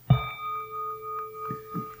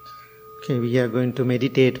Okay, we are going to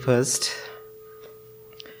meditate first.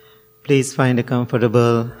 Please find a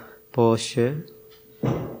comfortable posture.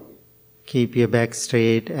 Keep your back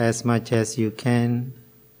straight as much as you can.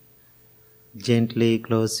 Gently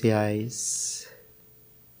close your eyes.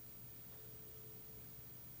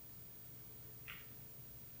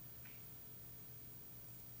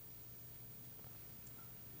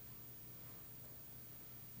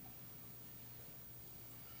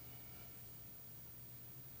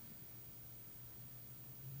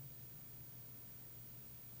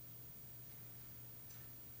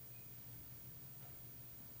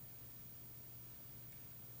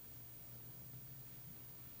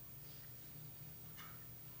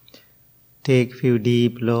 Take few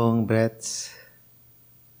deep, long breaths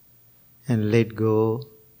and let go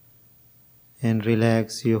and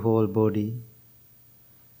relax your whole body.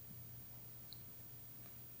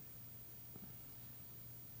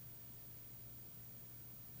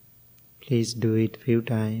 Please do it few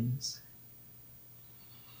times.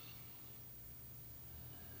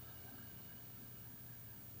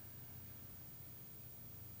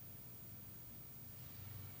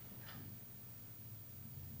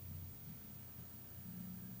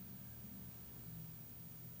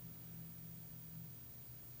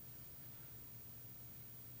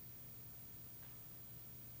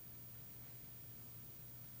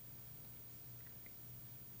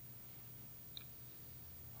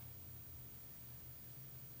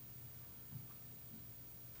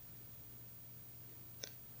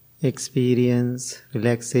 Experience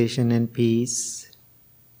relaxation and peace.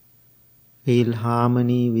 Feel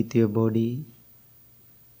harmony with your body.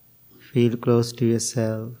 Feel close to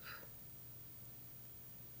yourself.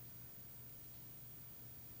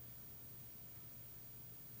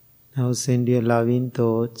 Now send your loving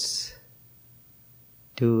thoughts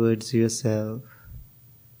towards yourself,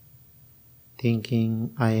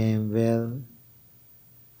 thinking, I am well,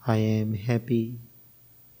 I am happy,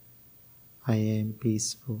 I am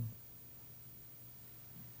peaceful.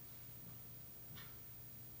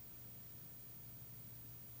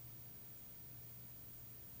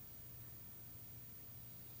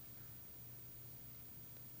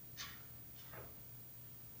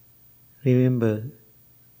 Remember,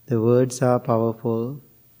 the words are powerful.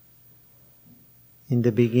 In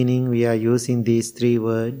the beginning, we are using these 3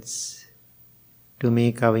 words to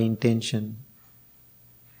make our intention.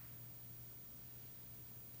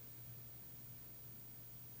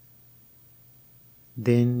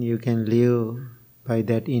 Then you can live by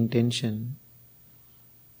that intention,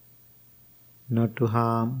 not to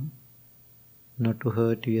harm, not to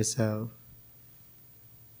hurt yourself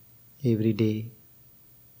every day.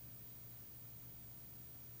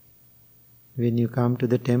 When you come to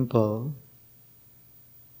the temple,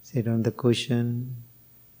 sit on the cushion,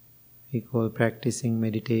 we call practicing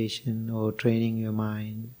meditation or training your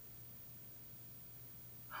mind.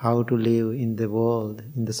 How to live in the world,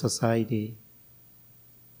 in the society.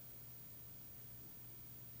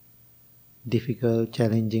 Difficult,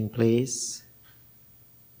 challenging place.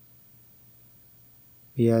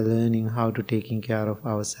 We are learning how to taking care of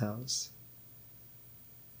ourselves.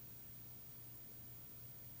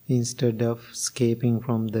 Instead of escaping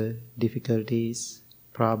from the difficulties,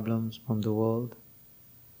 problems from the world,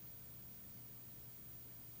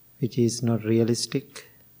 which is not realistic.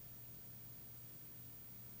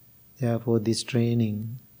 Therefore, this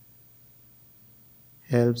training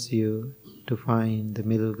helps you to find the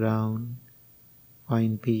middle ground,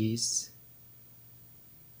 find peace,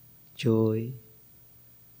 joy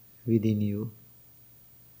within you.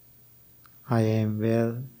 I am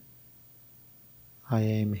well, I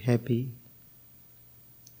am happy,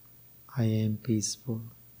 I am peaceful.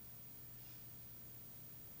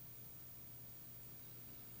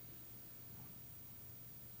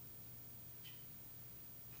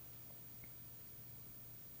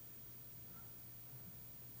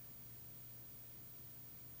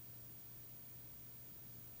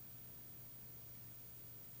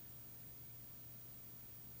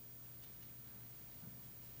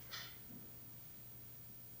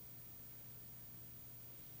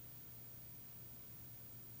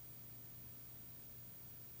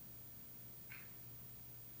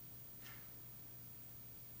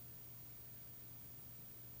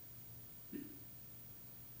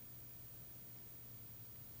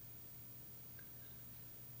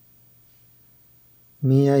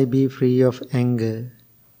 May I be free of anger,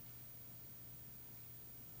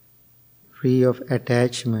 free of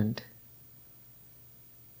attachment,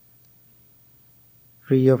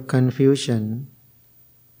 free of confusion,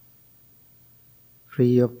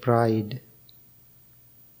 free of pride.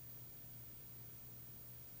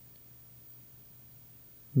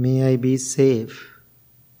 May I be safe.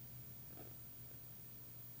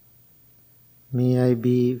 May I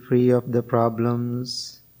be free of the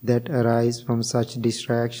problems that arise from such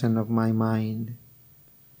distraction of my mind.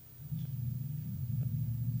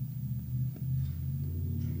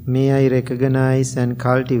 May I recognize and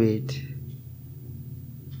cultivate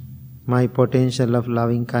my potential of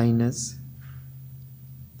loving kindness,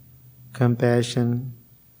 compassion,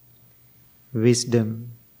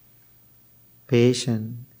 wisdom,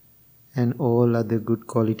 patience, and all other good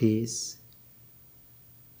qualities.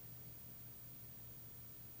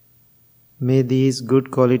 May these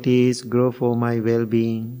good qualities grow for my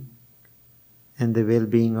well-being and the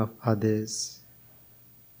well-being of others.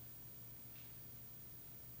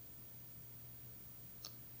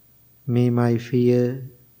 May my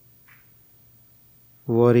fear,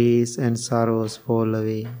 worries, and sorrows fall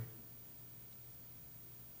away.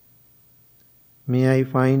 May I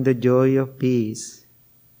find the joy of peace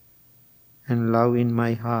and love in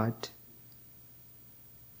my heart.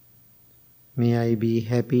 May I be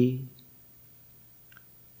happy.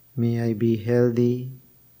 May I be healthy.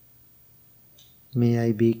 May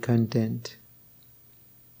I be content.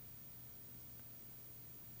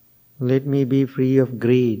 Let me be free of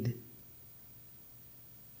greed,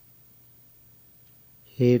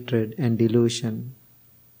 hatred, and delusion.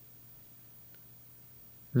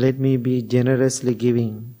 Let me be generously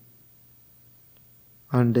giving,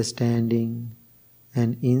 understanding,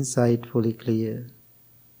 and insightfully clear.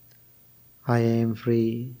 I am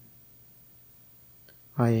free.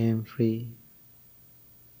 I am free.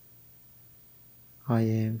 I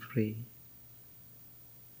am free.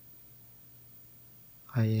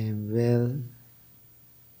 I am well.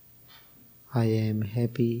 I am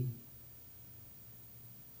happy.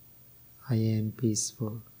 I am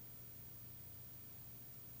peaceful.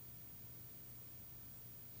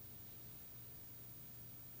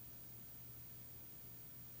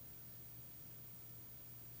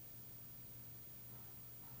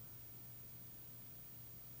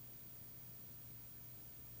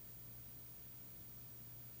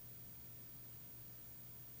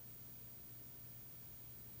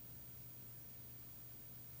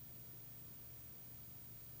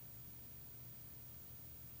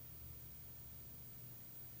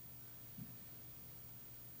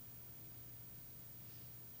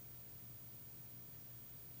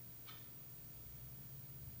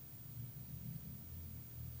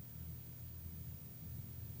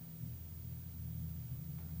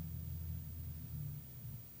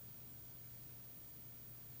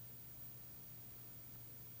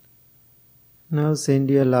 Now send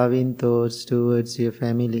your loving thoughts towards your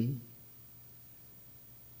family.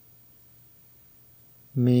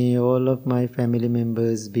 May all of my family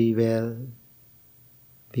members be well,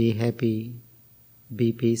 be happy,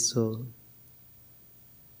 be peaceful.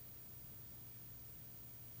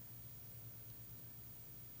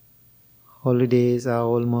 Holidays are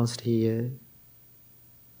almost here.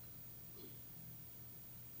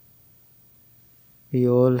 We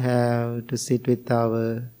all have to sit with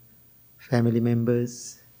our family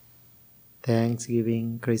members,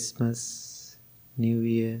 Thanksgiving, Christmas, New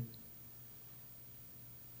Year.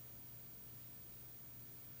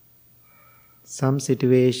 Some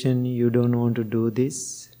situation you don't want to do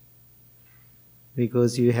this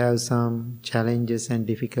because you have some challenges and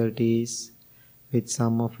difficulties with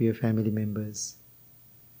some of your family members.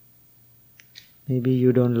 Maybe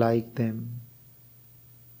you don't like them.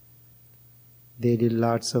 They did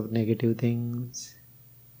lots of negative things.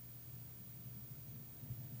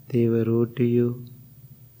 They were rude to you.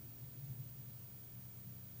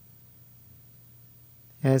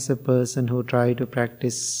 As a person who try to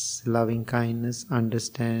practice loving kindness,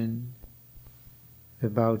 understand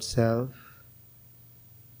about self,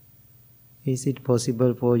 is it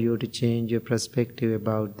possible for you to change your perspective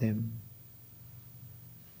about them?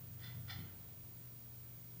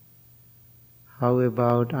 How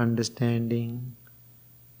about understanding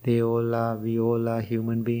we all are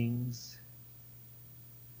human beings?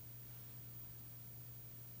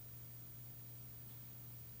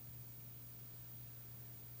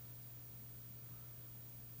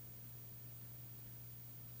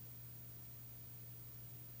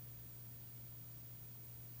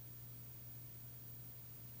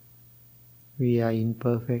 We are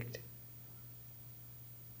imperfect.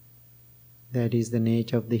 That is the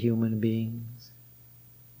nature of the human beings.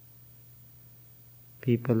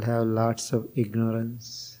 People have lots of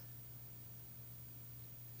ignorance.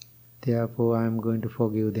 Therefore, I am going to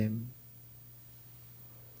forgive them.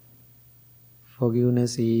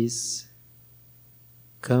 Forgiveness is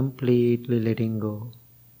completely letting go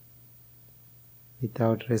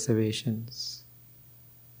without reservations.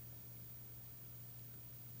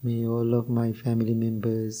 May all of my family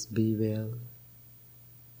members be well,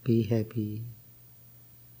 be happy,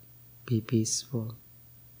 be peaceful.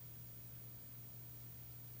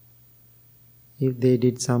 If they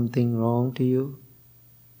did something wrong to you,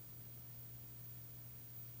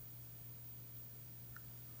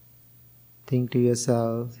 think to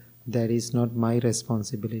yourself, that is not my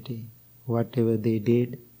responsibility. Whatever they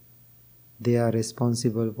did, they are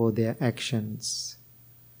responsible for their actions,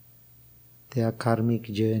 their karmic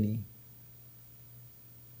journey.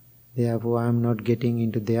 Therefore, I am not getting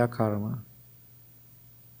into their karma.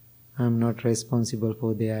 I am not responsible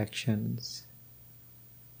for their actions.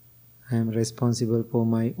 I am responsible for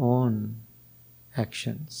my own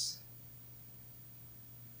actions.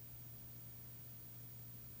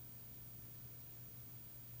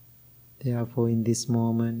 Therefore, in this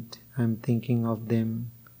moment, I am thinking of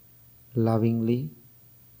them lovingly,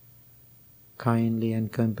 kindly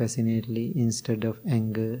and compassionately instead of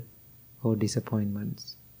anger or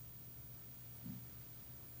disappointments.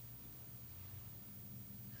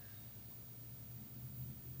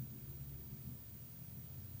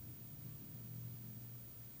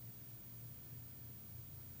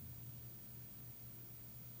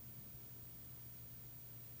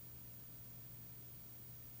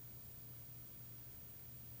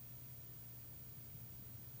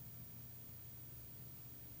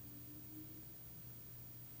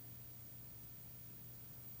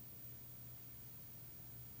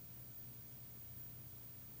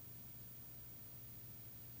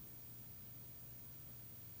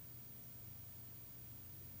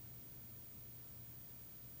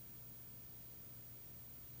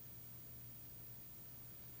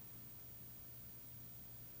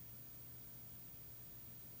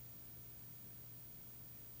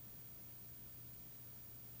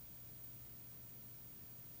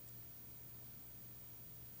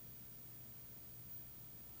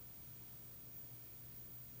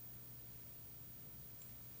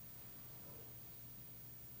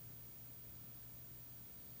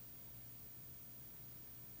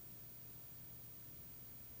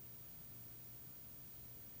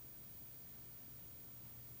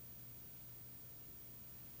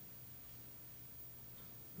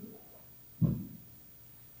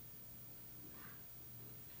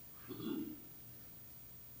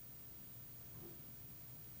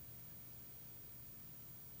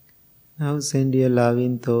 Now send your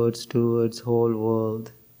loving thoughts towards whole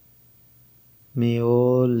world. May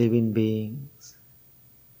all living beings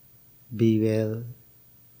be well,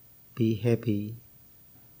 be happy,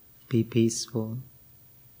 be peaceful.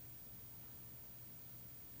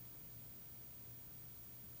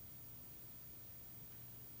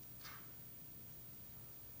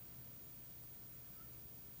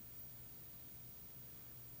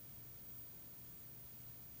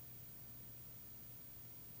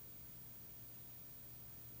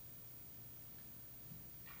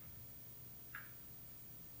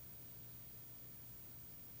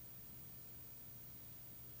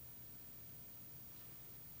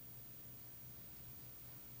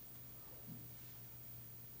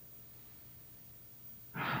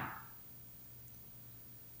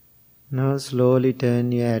 Now slowly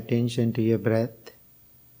turn your attention to your breath.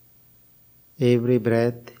 Every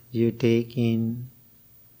breath you take in,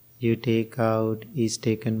 you take out is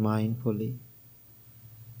taken mindfully.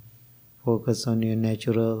 Focus on your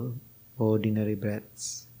natural, ordinary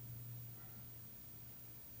breaths.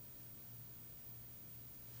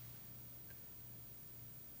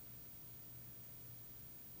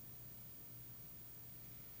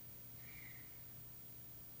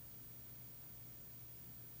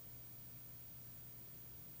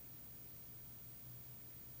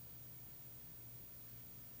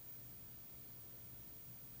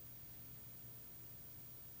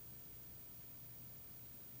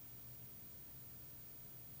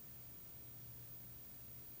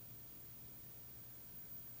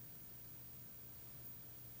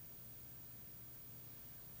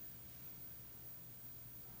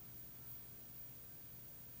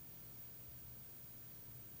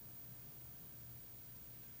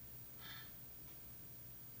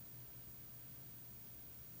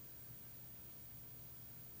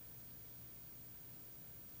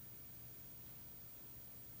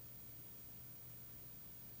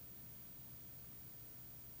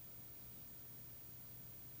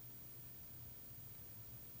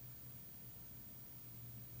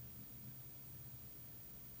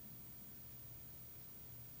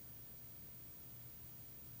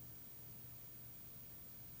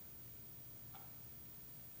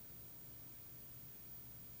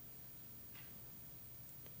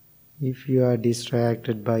 If you are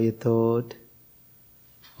distracted by a thought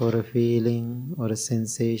for a feeling or a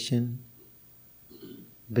sensation,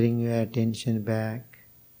 bring your attention back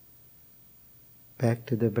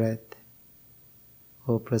to the breath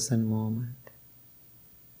or present moment.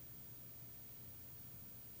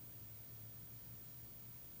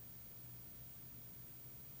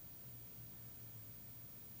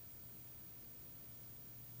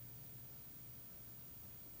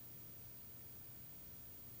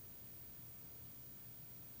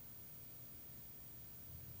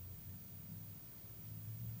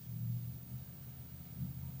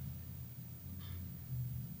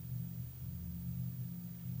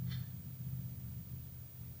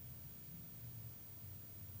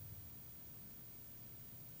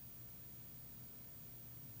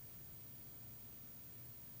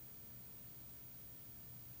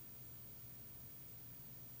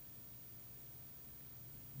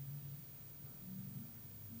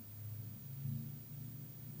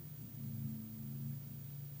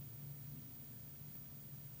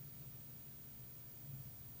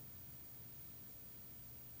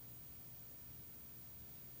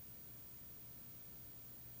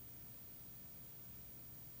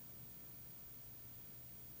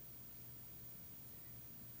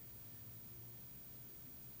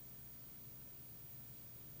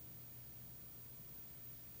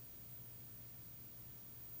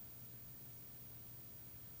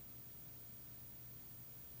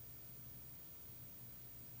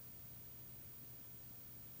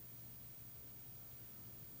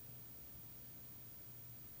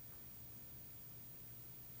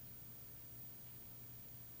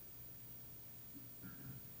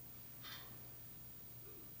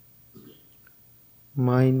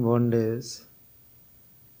 Mind wanders.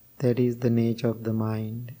 That is the nature of the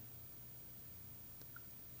mind.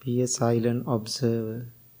 Be a silent observer,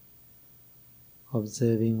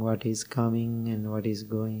 observing what is coming and what is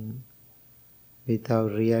going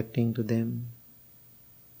without reacting to them.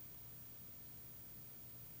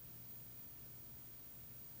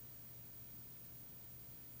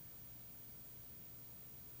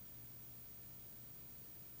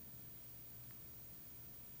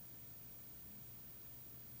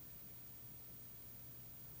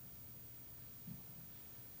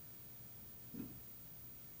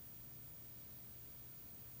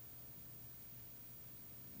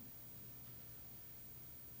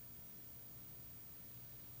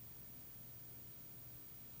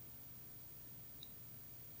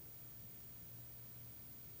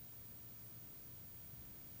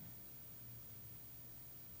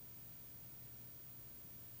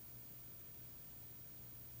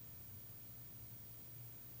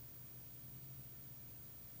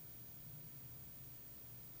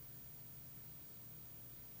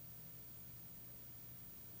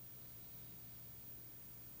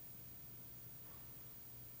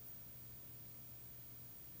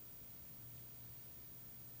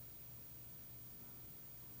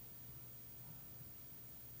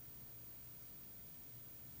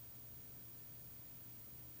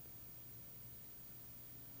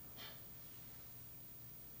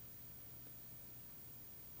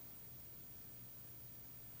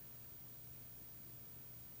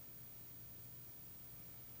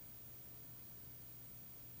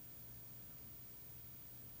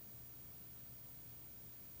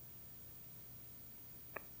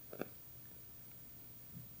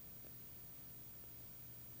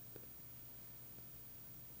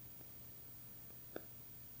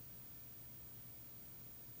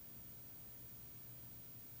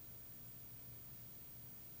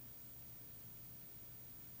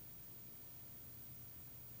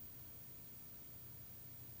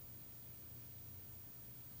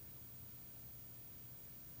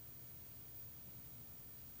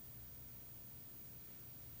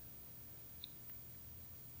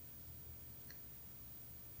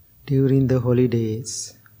 During the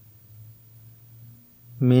holidays,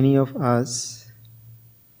 many of us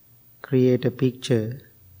create a picture,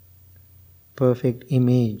 perfect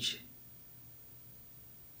image,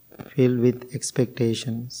 filled with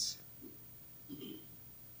expectations.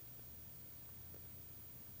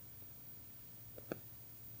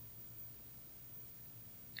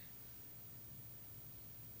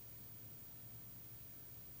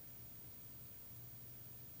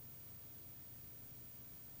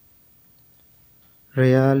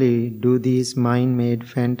 Rarely do these mind-made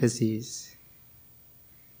fantasies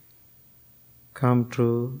come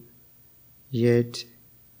true, yet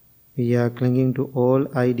we are clinging to all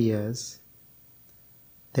ideas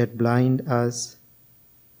that blind us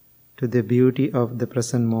to the beauty of the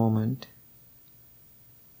present moment.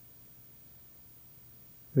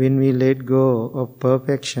 When we let go of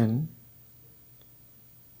perfection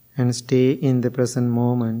and stay in the present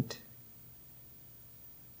moment,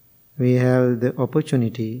 we have the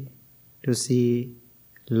opportunity to see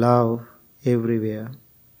love everywhere.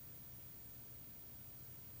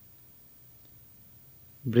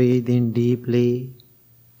 Breathe in deeply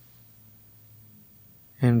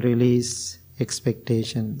and release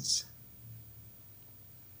expectations.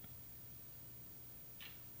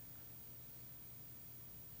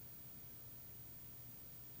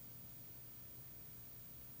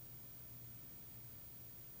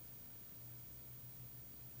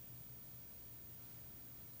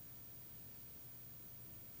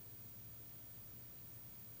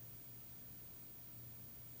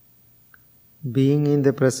 Being in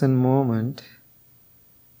the present moment,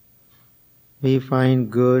 we find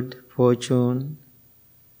good fortune,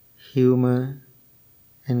 humor,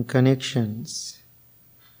 and connections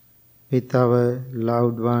with our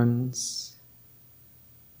loved ones,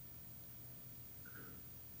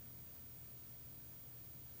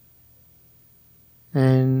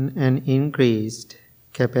 and an increased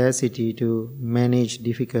capacity to manage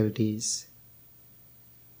difficulties.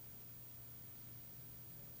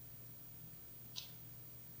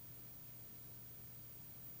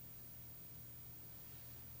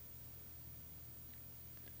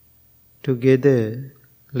 Together,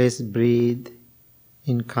 let's breathe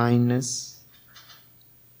in kindness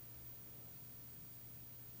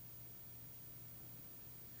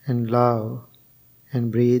and love,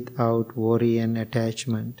 and breathe out worry and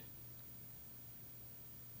attachment.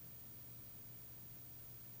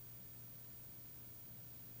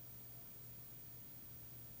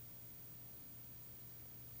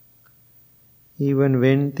 Even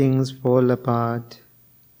when things fall apart,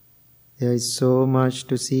 there is so much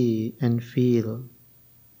to see and feel.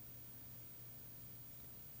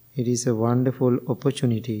 It is a wonderful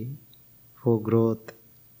opportunity for growth.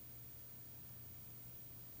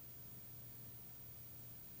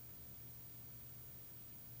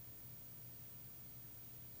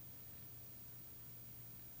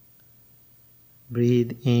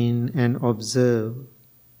 Breathe in and observe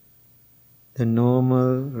the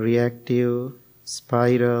normal reactive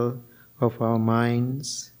spiral of our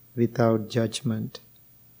minds without judgment.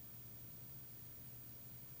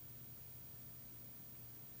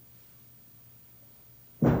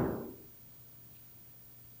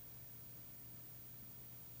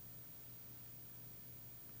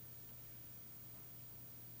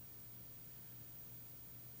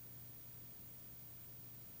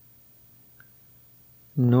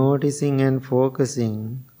 Noticing and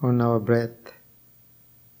focusing on our breath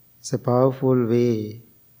is a powerful way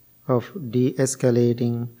of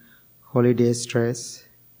de-escalating holiday stress.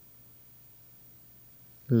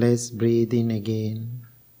 Let's breathe in again.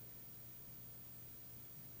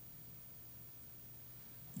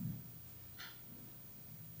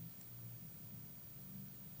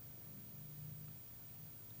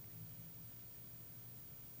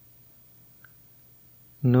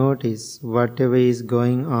 Notice whatever is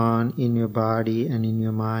going on in your body and in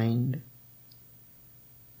your mind,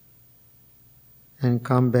 and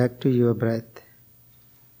come back to your breath.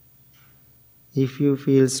 If you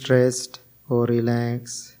feel stressed or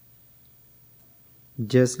relaxed,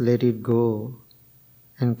 just let it go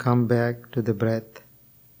and come back to the breath.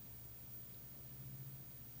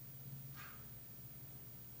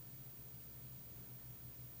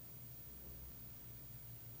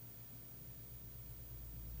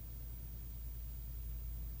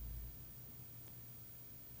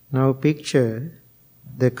 Now picture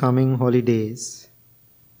the coming holidays.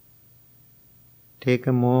 Take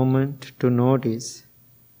a moment to notice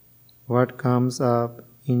what comes up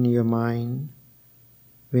in your mind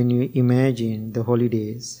when you imagine the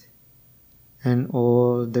holidays and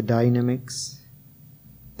all the dynamics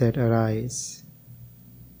that arise.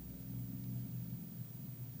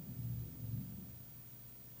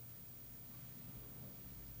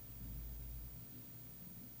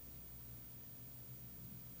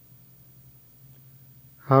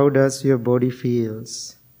 How does your body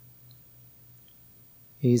feels?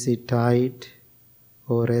 Is it tight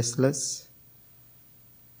or restless?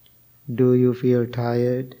 Do you feel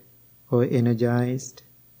tired or energized?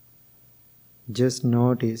 Just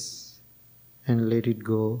notice and let it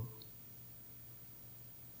go.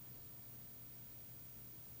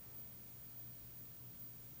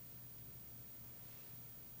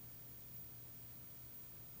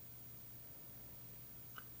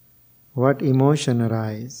 What emotion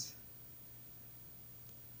arises?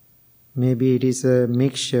 Maybe it is a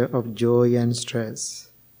mixture of joy and stress,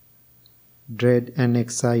 dread and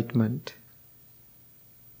excitement.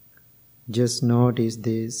 Just notice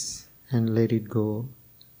this and let it go.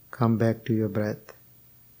 Come back to your breath.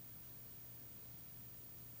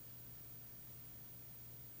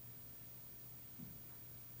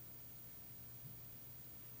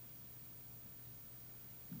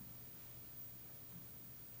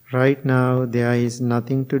 Right now there is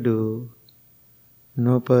nothing to do,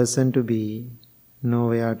 no person to be,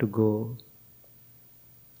 nowhere to go.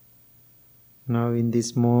 Now in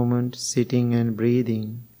this moment, sitting and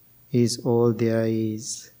breathing is all there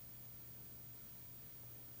is.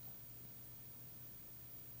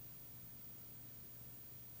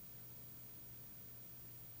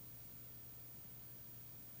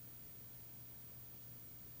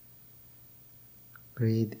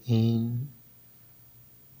 Breathe in,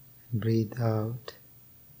 breathe out.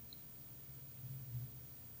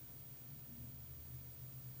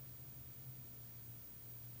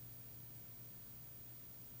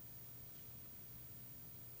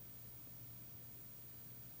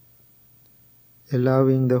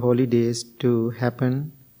 Allowing the holidays to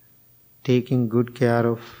happen, taking good care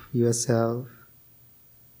of yourself,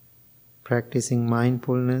 practicing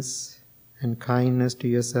mindfulness and kindness to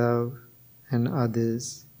yourself and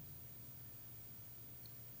others,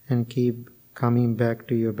 and keep coming back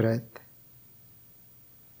to your breath.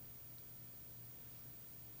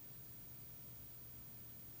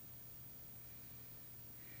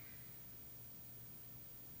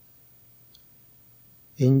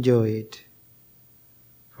 Enjoy it.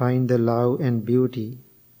 Find the love and beauty.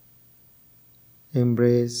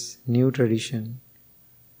 Embrace new tradition.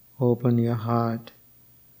 Open your heart.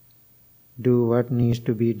 Do what needs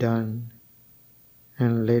to be done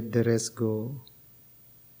and let the rest go.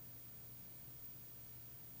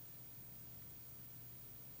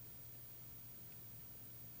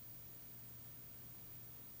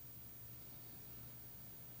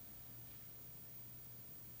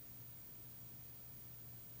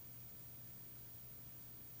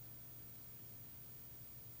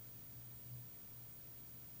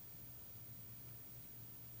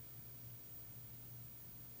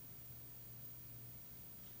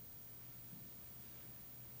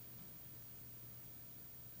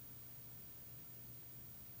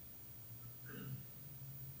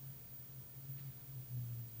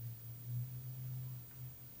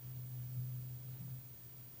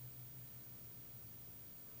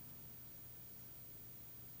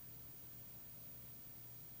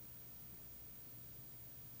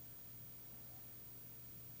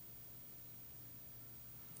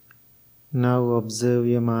 Now observe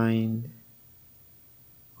your mind,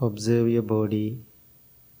 observe your body.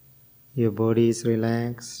 Your body is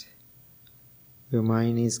relaxed, your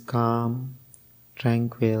mind is calm,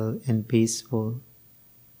 tranquil and peaceful.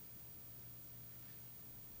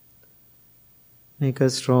 Make a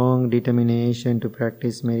strong determination to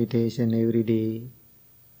practice meditation every day,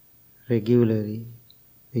 regularly,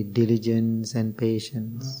 with diligence and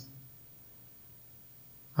patience.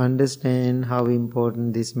 Understand how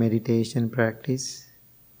important this meditation practice.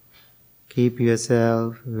 Keep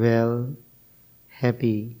yourself well,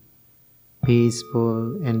 happy,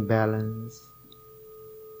 peaceful and balanced.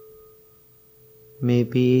 May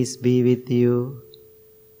peace be with you.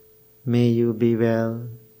 May you be well.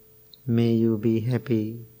 May you be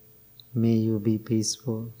happy. May you be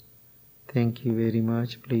peaceful. Thank you very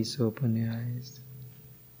much. Please open your eyes.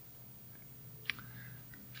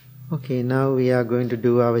 Okay, now we are going to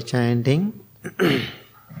do our chanting.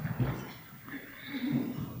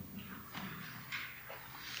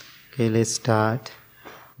 Okay, let's start.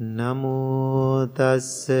 Namo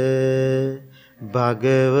tassa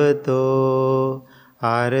bhagavato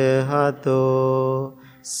arahato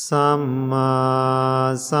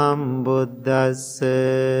samma sambuddhassa.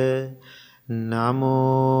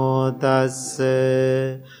 Namo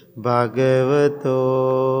tassa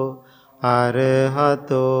bhagavato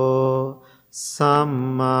arahato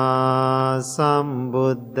samma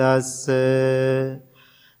sambuddhassa.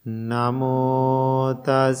 Namo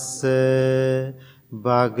tassa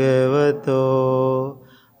bhagavato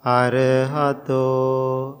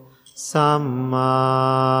arahato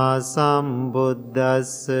samma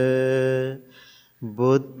sambuddhassa.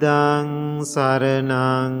 Buddhaṃ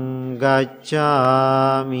saraṇaṃ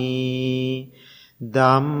gacchāmi.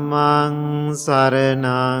 Dhammaṃ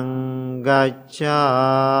saraṇaṃ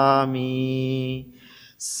gacchāmi.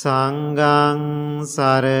 Sanghaṃ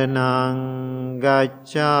saraṇaṃ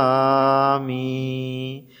gacchāmi.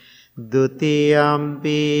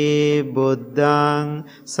 Dutiyampi buddhaṃ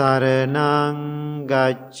saraṇaṃ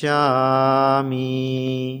gacchāmi.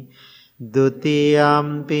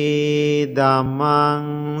 Dutiyampi dhammaṃ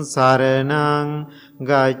saraṇaṃ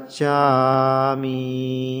gacchāmi.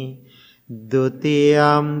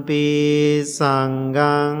 Dutiyampi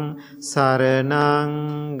sanghaṃ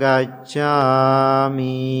saraṇaṃ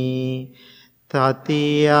gacchāmi.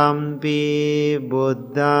 Tatiyampi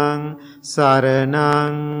buddhaṃ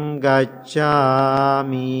saraṇaṃ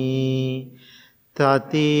gacchāmi.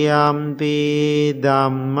 Tatiyampi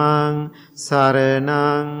dhammang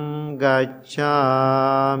saranang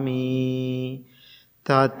gacchami.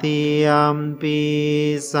 Tatiyampi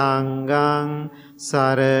sanghang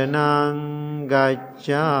saranang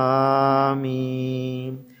gacchami.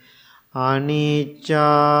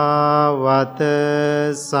 Anicca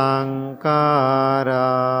vata sankhara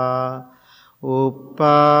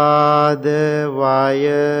uppada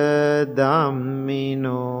vaya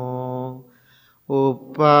dhammino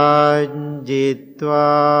uppajjitva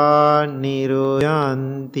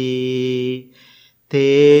niroyanti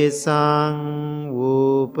tesang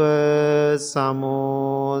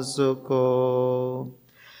upasamosukko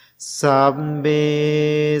sabbe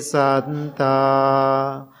satta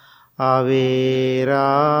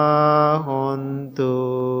avera hontu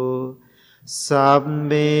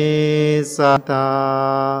sabbe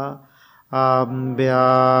satta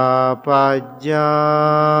abhyapajja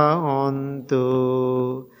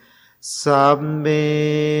hontu sabbe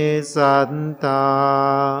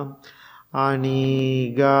satta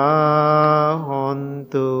aniga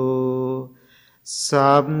hontu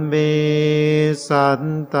sabbe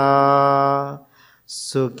satta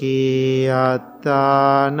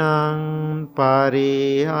sukhiyatanang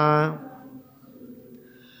pariha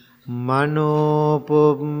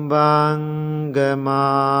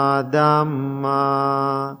manopubbangama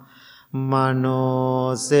dhamma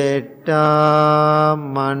manosetta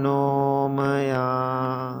manomaya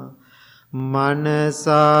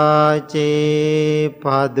manasace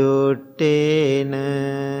paduttena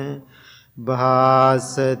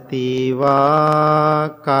bhasati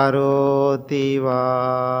karoti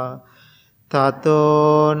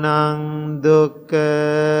tato nang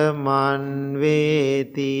dukkha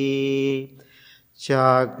manveti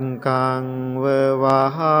cakkang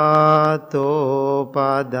vahato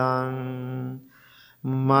padang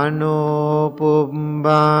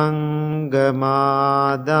manopubbangama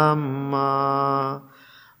dhamma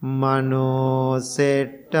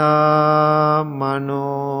manosetta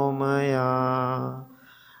manomaya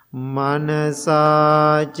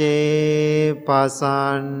manasace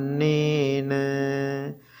pasannena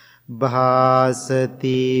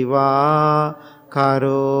bhasati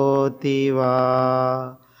karoti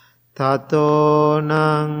tato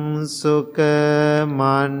nang sukha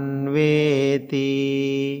manveti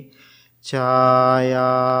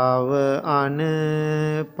chayava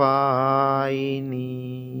anapayini.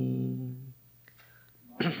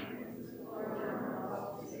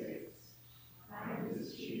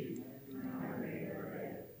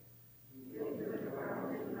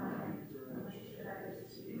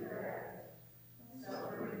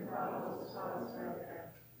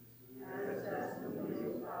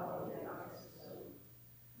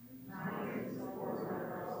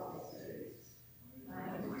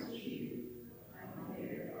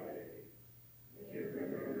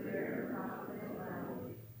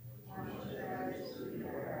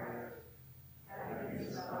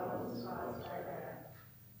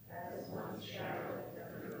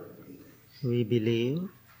 We believe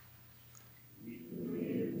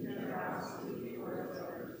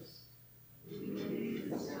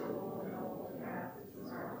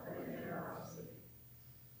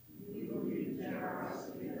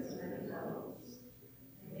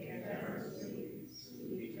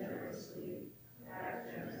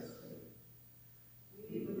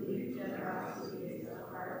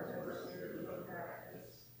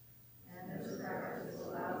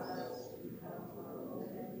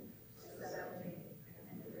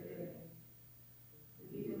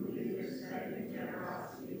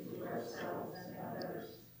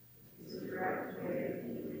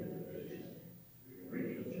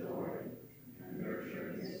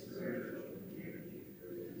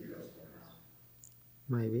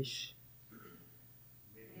my wish.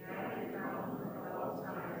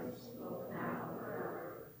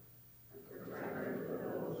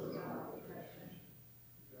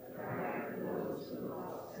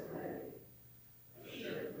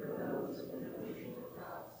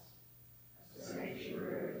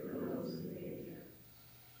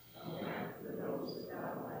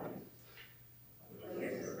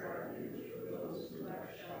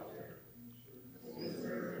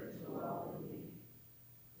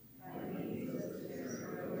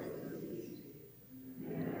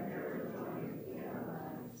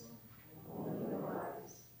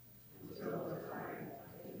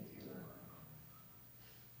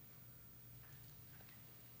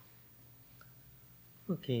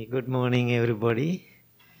 Okay, good morning everybody.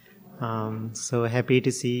 So happy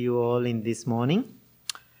to see you all in this morning.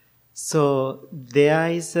 So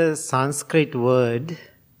there is a Sanskrit word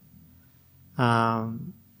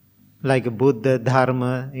like Buddha,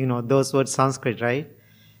 Dharma, those words Sanskrit, right?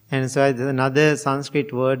 And so another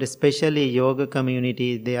Sanskrit word, especially yoga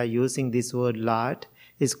community, they are using this word lot,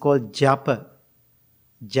 is called japa.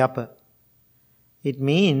 Japa. It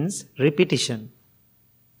means repetition.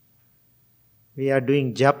 We are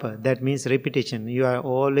doing japa, that means repetition. You are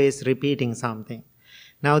always repeating something.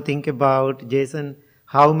 Now think about, Jason,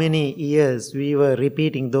 how many years we were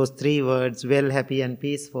repeating those 3 words, well, happy and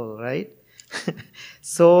peaceful, right?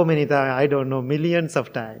 So many times, I don't know, millions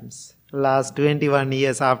of times. Last 21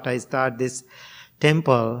 years after I start this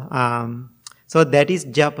temple. So that is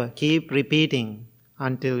japa, keep repeating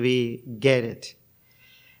until we get it.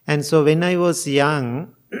 And so when I was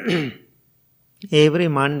young, every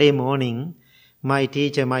Monday morning, my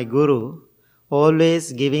teacher, my guru,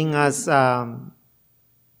 always giving us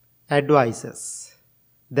advices.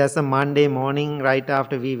 There's a Monday morning right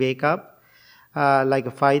after we wake up, like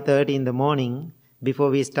 5:30 in the morning, before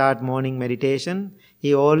we start morning meditation.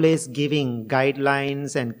 He always giving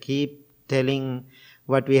guidelines and keep telling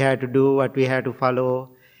what we had to do, what we had to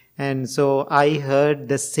follow. And so I heard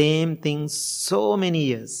the same thing so many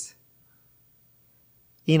years.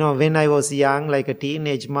 When I was young, like a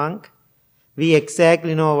teenage monk, we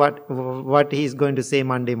exactly know what he's going to say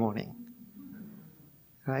Monday morning.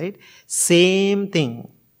 Right? Same thing.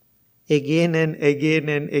 Again and again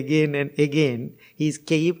and again and again. He's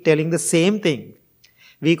keep telling the same thing.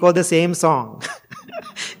 We call the same song.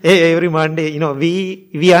 Every Monday,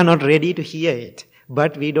 we are not ready to hear it.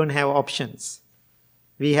 But we don't have options.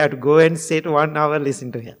 We have to go and sit 1 hour,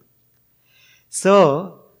 listen to him.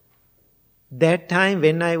 So, that time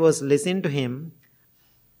when I was listening to him,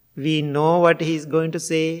 we know what he's going to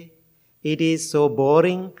say. It is so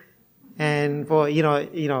boring. And for,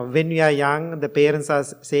 when we are young, the parents are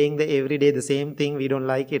saying every day the same thing. We don't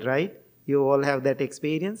like it, right? You all have that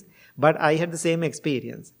experience. But I had the same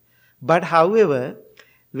experience. But however,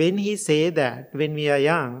 when he say that, when we are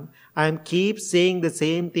young, I keep saying the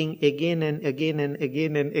same thing again and again and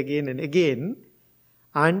again and again and again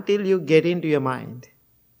until you get into your mind.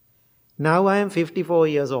 Now I am 54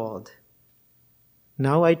 years old.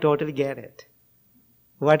 Now I totally get it.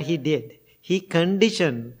 What he did. He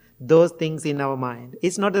conditioned those things in our mind.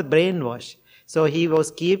 It's not a brainwash. So he was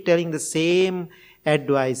keep telling the same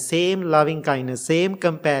advice, same loving kindness, same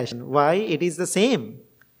compassion. Why? It is the same.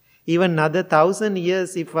 Even another 1,000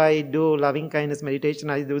 years if I do loving kindness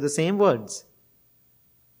meditation, I do the same words.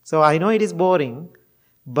 So I know it is boring,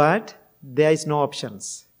 but there is no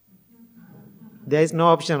options. There is no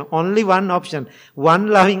option. Only one option. One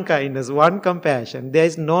loving kindness, one compassion. There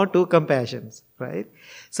is no 2 compassions, right?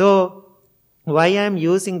 So, why I am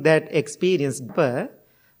using that experience? But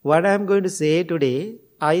what I am going to say today,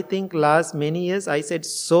 I think last many years I said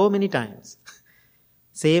so many times.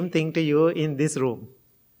 Same thing to you in this room.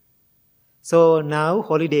 So now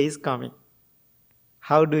holiday is coming.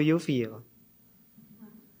 How do you feel?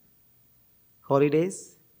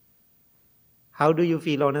 Holidays? How do you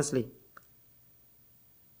feel honestly?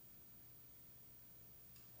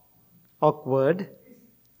 Awkward.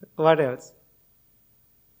 What else?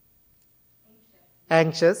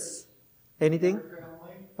 Anxious. Anything?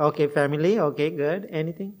 Okay, family. Okay, good.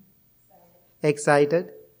 Anything? Excited.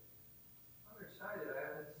 I'm excited. I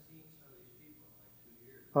haven't seen some of these people in like 2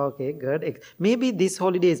 years. Okay, good. Maybe this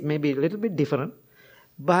holiday is maybe a little bit different.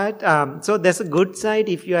 But, so that's a good side.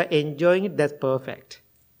 If you are enjoying it, that's perfect.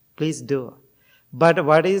 Please do. But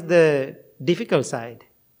what is the difficult side?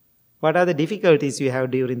 What are the difficulties you have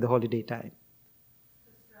during the holiday time?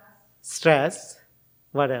 Stress.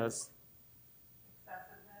 What else?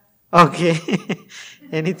 Okay.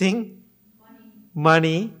 Anything?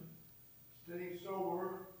 Money. Staying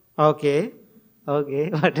sober. Okay. Okay.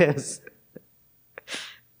 What else?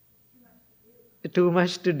 Too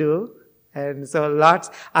much to do. And so lots.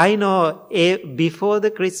 I know before the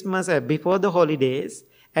Christmas, before the holidays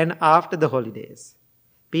and after the holidays,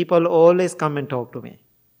 people always come and talk to me.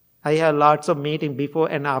 I have lots of meetings before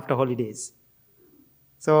and after holidays.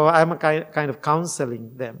 So I'm kind of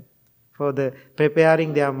counseling them for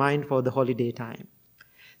preparing their mind for the holiday time.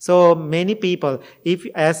 So many people,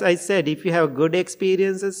 as I said, if you have good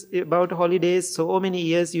experiences about holidays, so many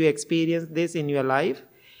years you experience this in your life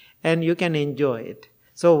and you can enjoy it.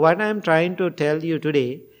 So what I'm trying to tell you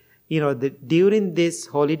today, during this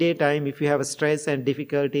holiday time, if you have stress and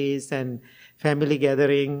difficulties and family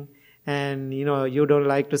gathering, and you don't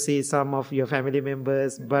like to see some of your family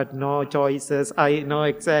members, but no choices. I know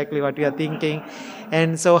exactly what you are thinking.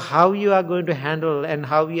 And so how you are going to handle and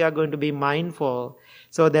how you are going to be mindful.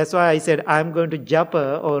 So that's why I said I'm going to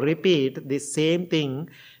japa or repeat the same thing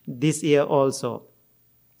this year also.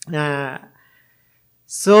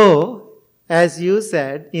 So, as you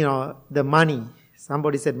said, the money,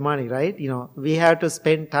 somebody said money, right? We have to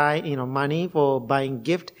spend time, money for buying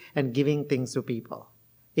gift and giving things to people.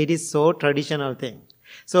 It is so traditional thing.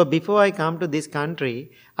 So before I come to this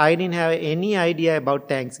country, I didn't have any idea about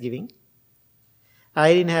Thanksgiving.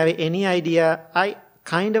 I didn't have any idea. I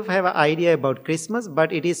kind of have an idea about Christmas,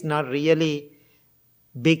 but it is not really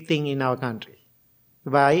big thing in our country.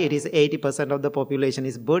 Why? It is 80% of the population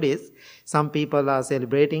is Buddhist. Some people are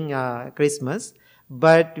celebrating Christmas,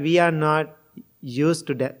 but we are not used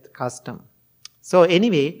to that custom. So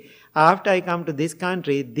anyway, after I come to this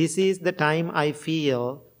country, this is the time I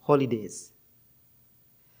feel holidays.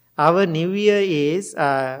 Our New Year is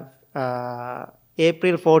April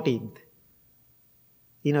 14th,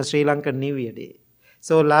 Sri Lankan New Year Day.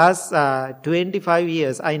 So last 25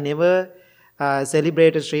 years, I never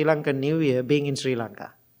celebrated Sri Lankan New Year being in Sri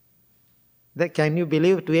Lanka. Can you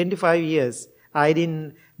believe 25 years I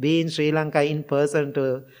didn't be in Sri Lanka in person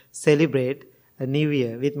to celebrate a New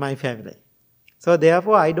Year with my family. So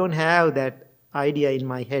therefore I don't have that idea in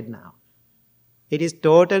my head now. It is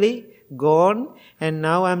totally gone, and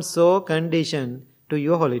now I'm so conditioned to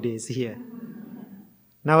your holidays here.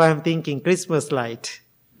 Now I'm thinking Christmas light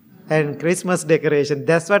and Christmas decoration.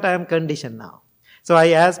 That's what I'm conditioned now. So I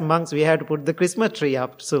asked monks, we have to put the Christmas tree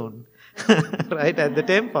up soon, right, at the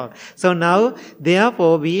temple. So now,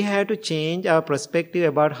 therefore, we have to change our perspective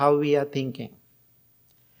about how we are thinking.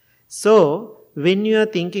 So, when you are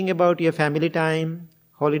thinking about your family time,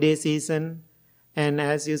 holiday season, and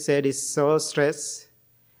as you said, it's so stress,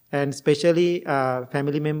 and especially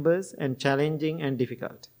family members, and challenging and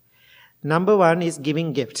difficult. Number one is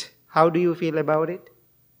giving gift. How do you feel about it?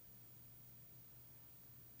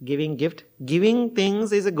 Giving gift. Giving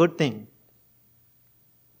things is a good thing.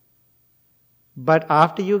 But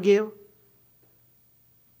after you give,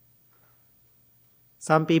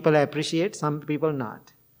 some people appreciate, some people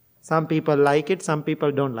not. Some people like it, some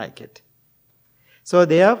people don't like it. So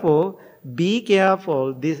therefore, be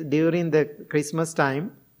careful during the Christmas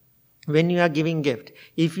time when you are giving gift.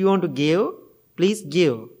 If you want to give, please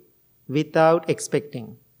give without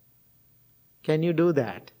expecting. Can you do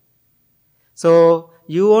that? So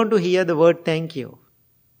you want to hear the word thank you.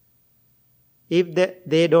 If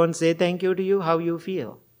they don't say thank you to you, how you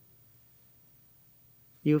feel?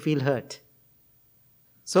 You feel hurt.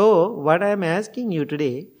 So what I am asking you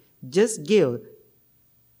today, just give.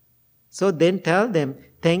 So then tell them,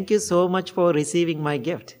 thank you so much for receiving my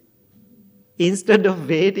gift. Instead of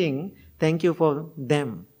waiting, thank you for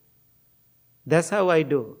them. That's how I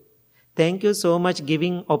do. Thank you so much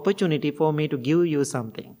giving opportunity for me to give you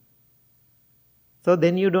something. So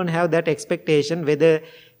then you don't have that expectation whether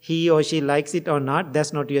he or she likes it or not.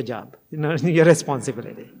 That's not your job, your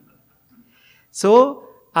responsibility. So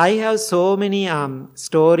I have so many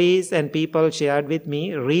stories and people shared with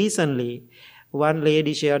me. Recently, one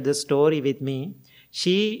lady shared the story with me.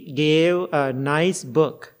 She gave a nice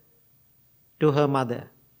book to her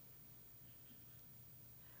mother.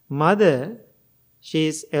 Mother, she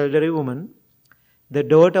is elderly woman. The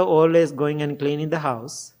daughter always going and cleaning the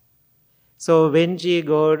house. So when she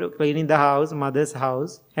go to cleaning the house, mother's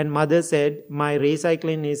house, and mother said, my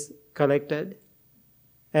recycling is collected,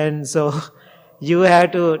 and so you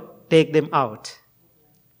have to take them out.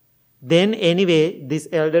 Then anyway, this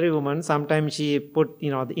elderly woman, sometimes she put,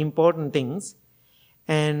 the important things,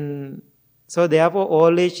 and so therefore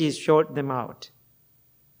always she short them out.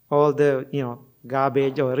 All the,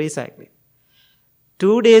 garbage or recycling.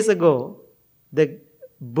 2 days ago, the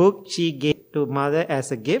book she gave to mother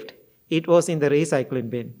as a gift, it was in the recycling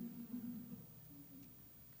bin.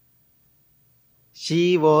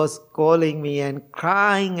 She was calling me and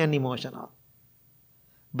crying and emotional.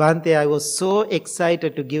 Bhante, I was so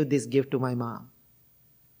excited to give this gift to my mom.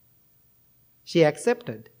 She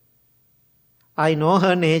accepted. I know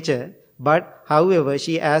her nature, but however,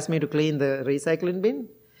 she asked me to clean the recycling bin.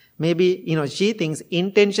 Maybe, she thinks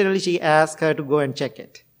intentionally she asked her to go and check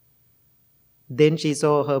it. Then she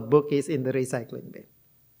saw her book is in the recycling bin.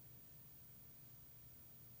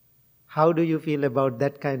 How do you feel about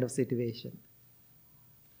that kind of situation?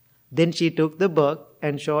 Then she took the book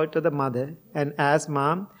and showed it to the mother and asked,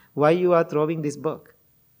 Mom, why you are throwing this book?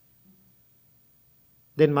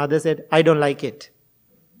 Then mother said, I don't like it.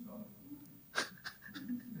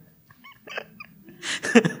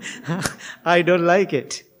 I don't like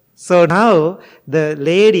it. So now the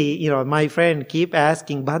lady, my friend, keep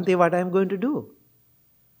asking, Bhante, what I am going to do?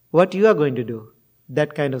 What you are going to do?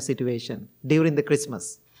 That kind of situation during the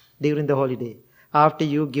Christmas, during the holiday. After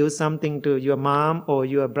you give something to your mom or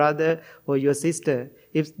your brother or your sister,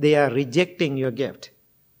 if they are rejecting your gift,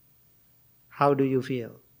 how do you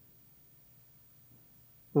feel?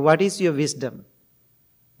 What is your wisdom?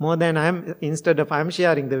 More than instead of I'm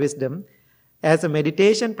sharing the wisdom, as a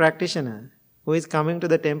meditation practitioner who is coming to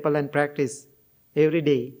the temple and practice every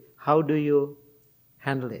day, how do you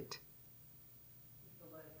handle it?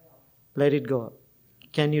 Let it go.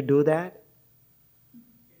 Can you do that?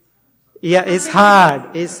 Yeah, it's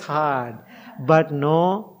hard. It's hard. But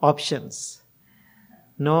no options.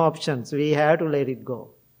 No options. We have to let it go.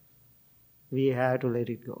 We have to let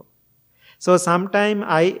it go. So sometime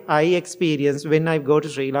I experience when I go to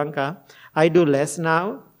Sri Lanka, I do less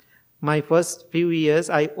now. My first few years,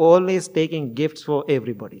 I always taking gifts for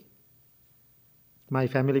everybody. My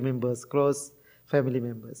family members, close family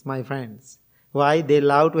members, my friends. Why? They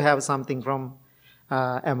love to have something from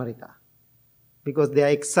America. Because they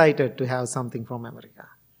are excited to have something from America.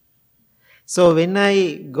 So when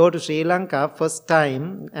I go to Sri Lanka, first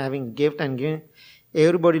time having gift and giving,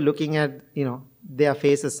 everybody looking at, their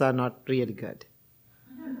faces are not really good.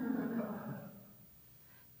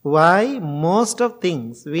 Why? Most of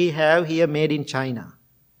things we have here made in China.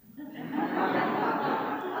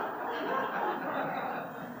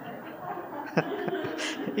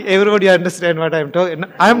 Everybody understand what I'm talking.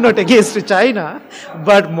 I'm not against China,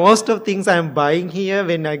 but most of things I'm buying here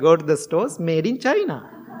when I go to the stores, made in China.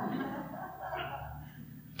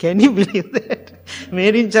 Can you believe that?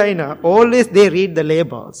 Made in China. Always they read the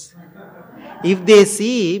labels. If they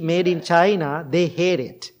see made in China, they hate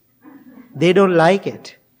it. They don't like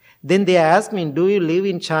it. Then they ask me, do you live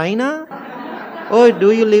in China or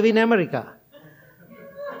do you live in America?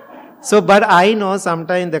 So, but I know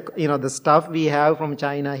sometimes the stuff we have from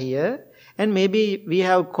China here, and maybe we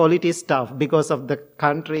have quality stuff because of the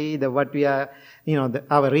country, what we are,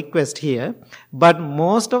 our request here. But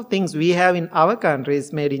most of things we have in our country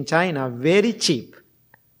is made in China, very cheap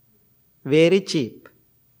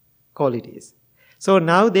qualities. So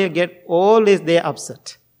now they're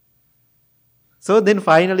upset. So then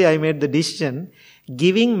finally I made the decision,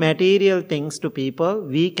 giving material things to people,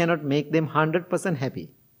 we cannot make them 100% happy.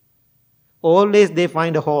 Always they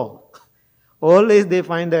find a hole. Always they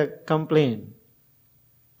find a complaint.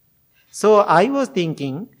 So I was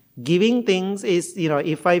thinking, giving things is,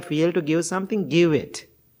 if I feel to give something, give it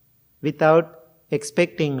without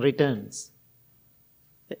expecting returns.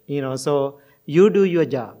 So you do your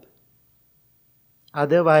job.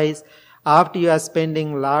 Otherwise, after you are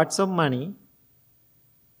spending lots of money,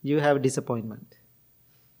 you have disappointment.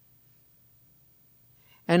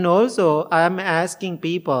 And also, I am asking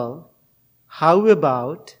people, how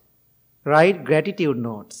about write gratitude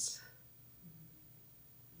notes?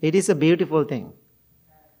 It is a beautiful thing.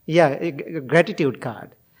 Yeah, a gratitude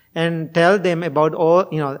card. And tell them about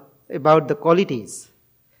about the qualities.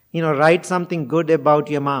 Write something good about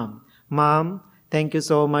your mom. Mom, thank you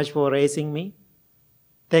so much for raising me.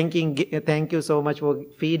 Thank you so much for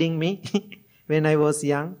feeding me when I was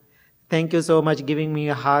young. Thank you so much giving me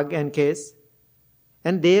a hug and kiss.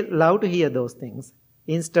 And they love to hear those things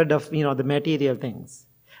instead of, the material things.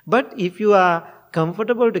 But if you are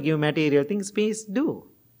comfortable to give material things, please do.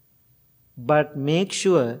 But make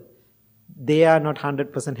sure they are not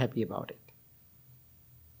 100% happy about it.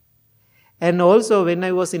 And also when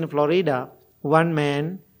I was in Florida, one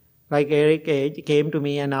man, like Eric Age, came to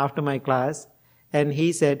me and after my class, and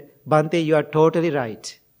he said, Bhante, you are totally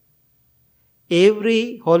right.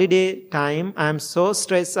 Every holiday time, I am so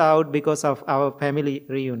stressed out because of our family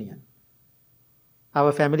reunion.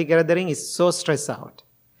 Our family gathering is so stressed out.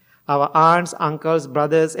 Our aunts, uncles,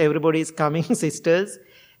 brothers, everybody is coming, sisters,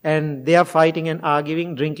 and they are fighting and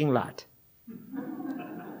arguing, drinking a lot.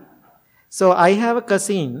 So I have a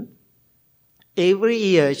cousin. Every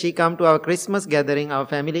year she come to our Christmas gathering, our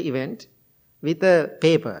family event, with a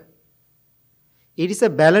paper. It is a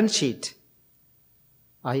balance sheet.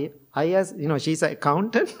 I asked, she's an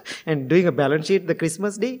accountant and doing a balance sheet the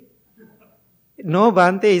Christmas day. No,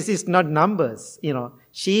 Bhante, it is not numbers.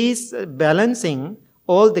 She's balancing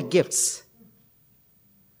all the gifts.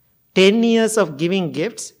 10 years of giving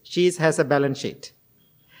gifts, she has a balance sheet.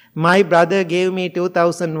 My brother gave me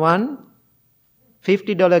 2001,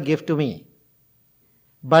 $50 gift to me.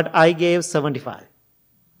 But I gave 75.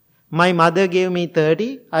 My mother gave me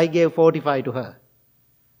 30, I gave 45 to her.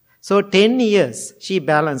 So 10 years, she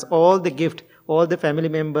balanced all the gift, all the family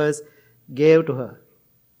members gave to her.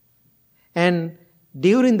 And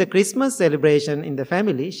during the Christmas celebration in the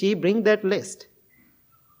family, she bring that list.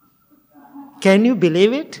 Can you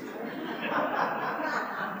believe it?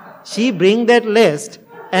 She bring that list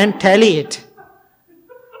and tally it.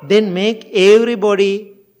 Then make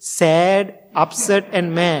everybody sad, upset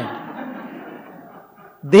and mad.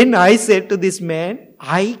 Then I said to this man,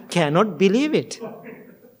 I cannot believe it.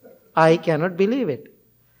 I cannot believe it.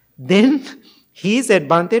 Then he said,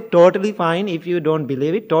 Bhante, totally fine. If you don't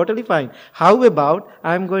believe it, totally fine. How about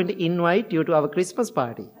I'm going to invite you to our Christmas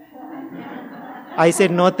party? I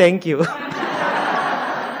said, no, thank you.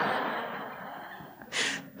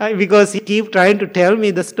 Because he keep trying to tell me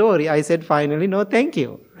the story. I said, finally, no, thank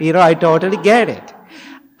you. I totally get it.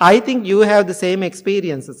 I think you have the same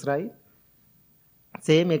experiences, right?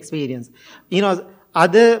 Same experience.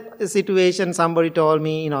 Other situation, somebody told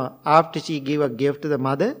me, after she gave a gift to the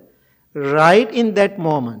mother, right in that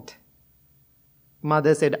moment,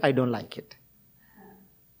 mother said, I don't like it.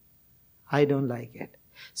 I don't like it.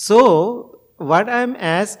 So, what I'm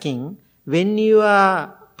asking, when you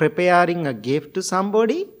are preparing a gift to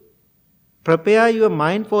somebody, prepare your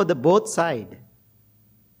mind for the both side.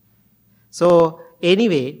 So,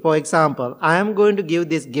 anyway, for example, I am going to give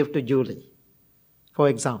this gift to Julie. For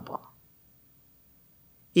example,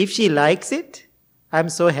 if she likes it, I'm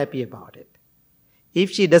so happy about it.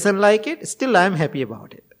 If she doesn't like it, still I'm happy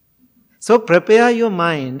about it. So prepare your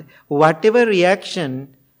mind, whatever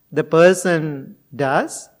reaction the person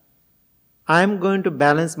does, I'm going to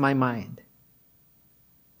balance my mind.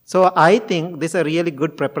 So I think this is a really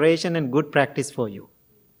good preparation and good practice for you.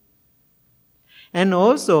 And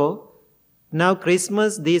also, now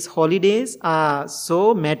Christmas, these holidays are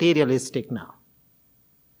so materialistic now.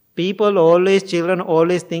 Children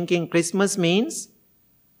always thinking Christmas means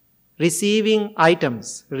receiving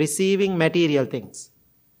items, receiving material things.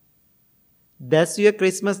 That's your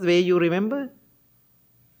Christmas the way you remember?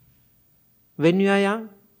 When you are young?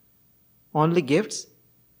 Only gifts?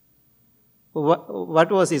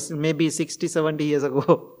 What was it? Maybe 60, 70 years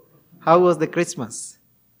ago. How was the Christmas?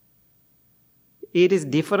 It is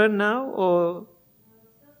different now or?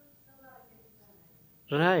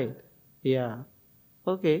 Right. Yeah.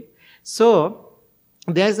 Okay. So,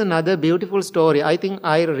 there's another beautiful story. I think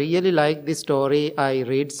I really like this story. I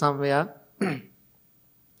read somewhere.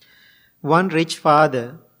 One rich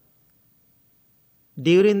father,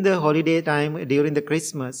 during the holiday time, during the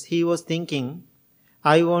Christmas, he was thinking,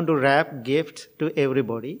 I want to wrap gift to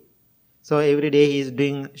everybody. So every day he is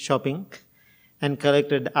doing shopping and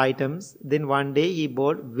collected items. Then one day he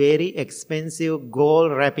bought very expensive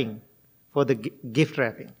gold wrapping for the gift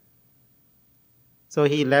wrapping. So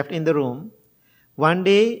he left in the room. One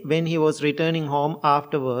day when he was returning home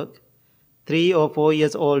after work, 3 or 4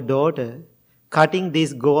 years old daughter cutting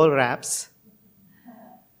these gold wraps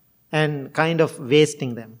and kind of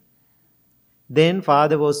wasting them. Then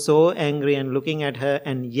father was so angry and looking at her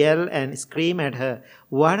and yell and scream at her,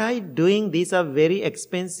 what are you doing? These are very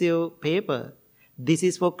expensive paper. This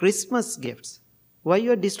is for Christmas gifts. Why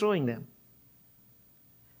you are destroying them?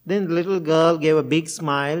 Then the little girl gave a big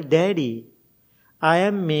smile. Daddy, I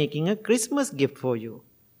am making a Christmas gift for you.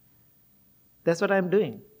 That's what I am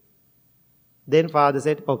doing. Then father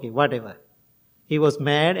said, okay, whatever. He was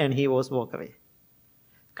mad and he was walk away.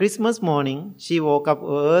 Christmas morning, she woke up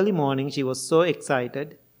early morning. She was so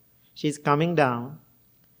excited. She's coming down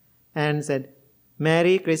and said,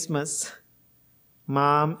 Merry Christmas,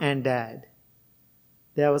 Mom and Dad.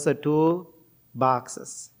 There was 2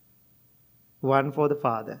 boxes. One for the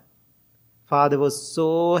father. Father was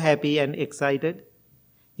so happy and excited.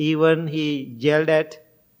 Even he yelled at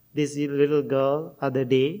this little girl other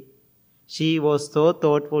day. She was so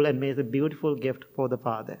thoughtful and made a beautiful gift for the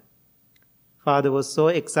father. Father was so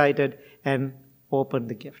excited and opened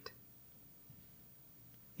the gift.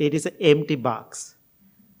 It is an empty box.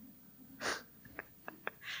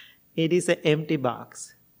 It is an empty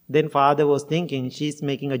box. Then father was thinking, she's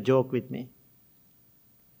making a joke with me.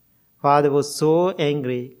 Father was so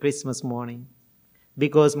angry Christmas morning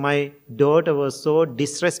because my daughter was so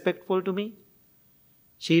disrespectful to me.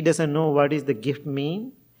 She doesn't know what is the gift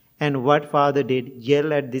mean and what father did,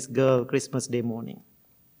 yell at this girl Christmas Day morning.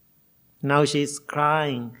 Now she's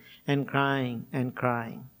crying and crying and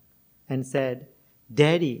crying and said,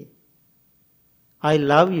 Daddy, I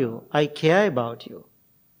love you. I care about you.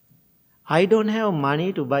 I don't have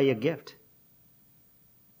money to buy a gift.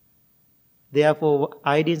 Therefore,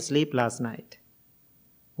 I didn't sleep last night.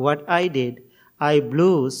 What I did, I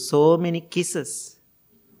blew so many kisses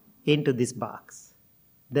into this box.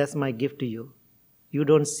 That's my gift to you. You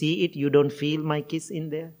don't see it, you don't feel my kiss in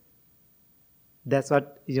there. That's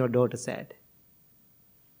what your daughter said.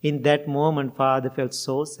 In that moment, father felt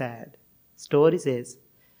so sad. Story says,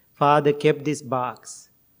 father kept this box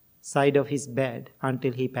side of his bed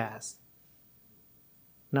until he passed.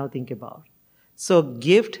 Now think about it. So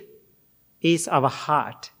gift is our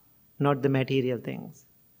heart, not the material things.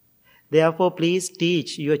 Therefore, please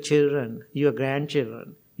teach your children, your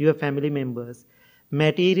grandchildren, your family members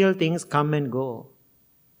Material things come and go.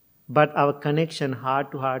 But our connection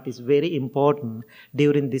heart to heart is very important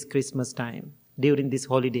during this Christmas time, during this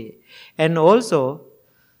holiday. And also,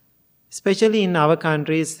 especially in our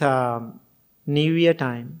country's New Year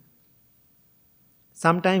time,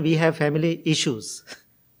 sometimes we have family issues.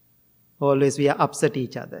 Always we are upset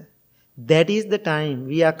each other. That is the time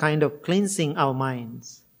we are kind of cleansing our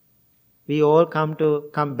minds. We all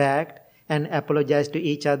come back and apologize to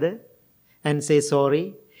each other and say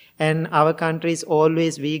sorry. And our countries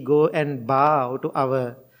always we go and bow to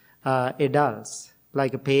our adults,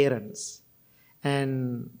 like parents.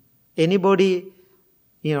 And anybody,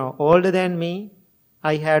 older than me,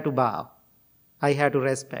 I have to bow. I have to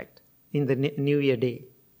respect in the New Year day.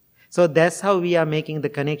 So that's how we are making the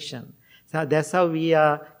connection. So that's how we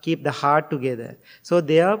keep the heart together. So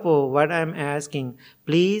therefore, what I'm asking,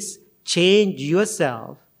 please change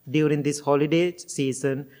yourself during this holiday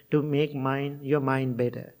season to make your mind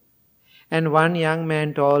better. And one young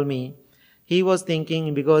man told me, he was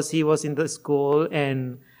thinking because he was in the school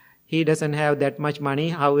and he doesn't have that much money.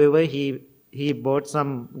 However, he bought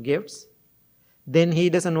some gifts. Then he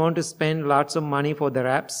doesn't want to spend lots of money for the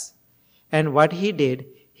wraps. And what he did,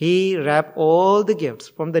 he wrapped all the gifts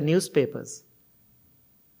from the newspapers.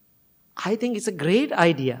 I think it's a great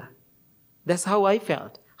idea. That's how I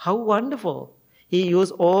felt. How wonderful. He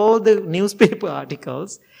used all the newspaper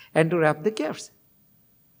articles and to wrap the gifts.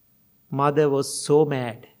 Mother was so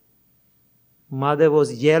mad. Mother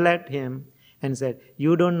was yell at him and said,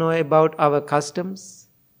 "You don't know about our customs?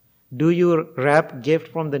 Do you wrap gift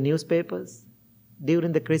from the newspapers?"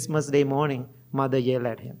 During the Christmas Day morning, mother yelled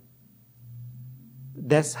at him.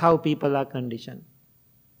 That's how people are conditioned.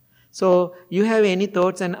 So, you have any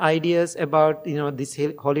thoughts and ideas about this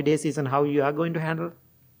holiday season, how you are going to handle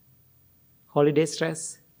holiday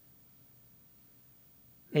stress?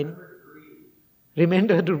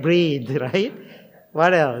 Remember to breathe, right?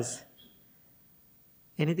 What else?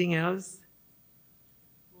 Anything else?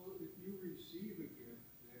 Well, if you receive a gift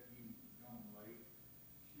that you don't like,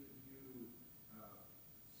 should you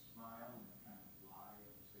smile and kind of lie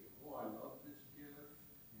and say, "Oh, I love this gift,"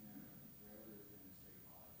 rather than say,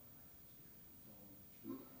 "Oh, I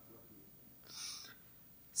don't like this gift."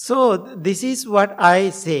 So this is what I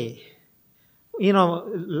say.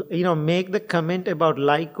 Make the comment about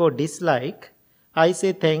like or dislike. I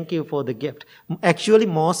say thank you for the gift. Actually,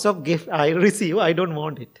 most of gift I receive, I don't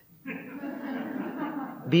want it.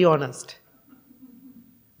 Be honest.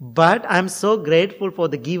 But I'm so grateful for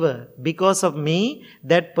the giver. Because of me,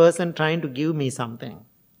 that person trying to give me something.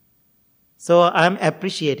 So I'm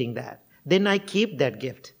appreciating that. Then I keep that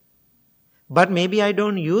gift. But maybe I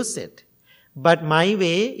don't use it. But my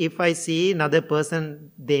way, if I see another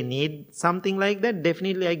person, they need something like that,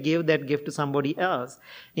 definitely I give that gift to somebody else.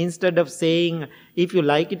 Instead of saying, if you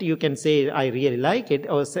like it, you can say, "I really like it."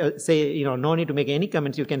 Or say, no need to make any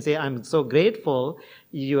comments. You can say, "I'm so grateful,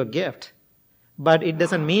 your gift." But it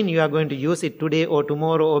doesn't mean you are going to use it today or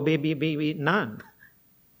tomorrow or maybe none.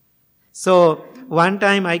 So, one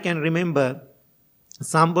time I can remember,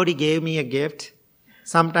 somebody gave me a gift.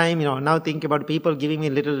 Sometime, now think about people giving me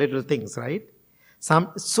little things, right?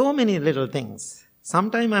 So many little things.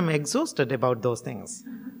 Sometimes I'm exhausted about those things.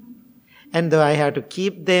 And though I have to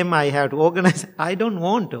keep them, I have to organize, I don't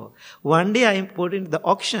want to. One day I put in the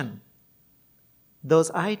auction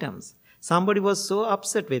those items. Somebody was so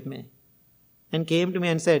upset with me and came to me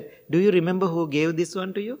and said, "Do you remember who gave this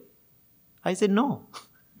one to you?" I said, "No."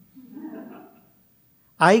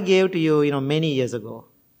 I gave to you, many years ago.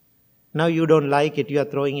 Now you don't like it, you are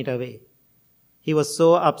throwing it away. He was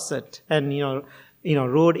so upset and,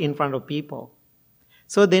 rude in front of people.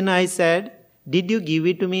 So then I said, "Did you give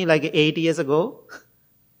it to me like 8 years ago?"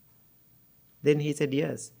 Then he said,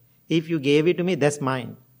 "Yes." "If you gave it to me, that's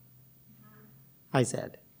mine." I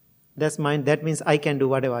said, "That's mine. That means I can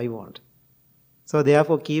do whatever I want. So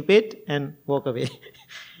therefore keep it and walk away."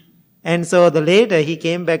 And so later he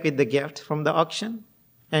came back with the gift from the auction.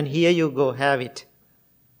 And "Here you go, have it."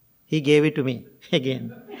 He gave it to me again.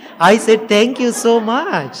 I said, "Thank you so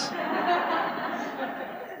much."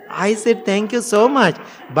 I said, "Thank you so much.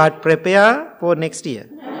 But prepare for next year."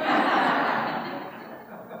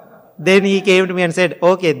 Then he came to me and said,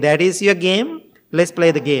 "Okay, that is your game. Let's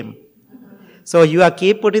play the game. So you are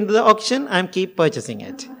keep putting to the auction, I'm keep purchasing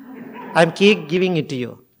it. I'm keep giving it to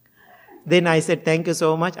you." Then I said, "Thank you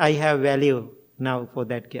so much. I have value now for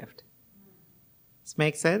that gift." This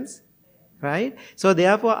makes sense? Right? So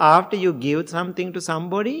therefore, after you give something to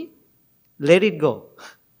somebody, let it go.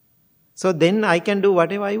 So then I can do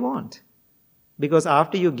whatever I want. Because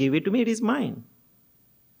after you give it to me, it is mine.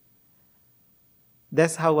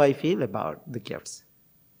 That's how I feel about the gifts.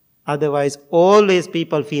 Otherwise, always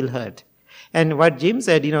people feel hurt. And what Jim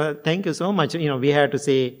said, thank you so much, we have to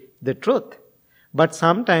say the truth. But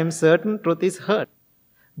sometimes certain truth is hurt.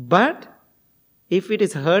 But if it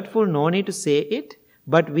is hurtful, no need to say it.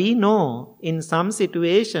 But we know in some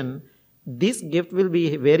situation, this gift will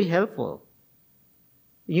be very helpful.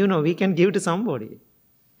 We can give to somebody.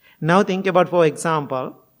 Now think about, for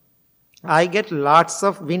example, I get lots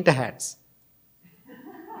of winter hats.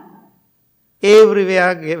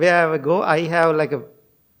 Everywhere where I go, I have like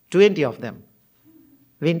 20 of them.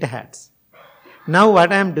 Winter hats. Now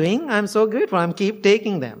what I'm doing, I'm so grateful. I'm keep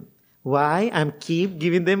taking them. Why? I'm keep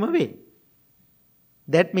giving them away.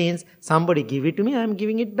 That means somebody give it to me, I'm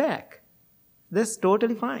giving it back. That's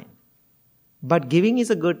totally fine. But giving is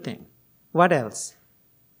a good thing. What else?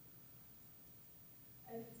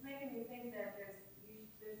 It's making me think that there's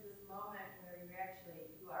this moment where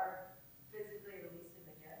you are physically releasing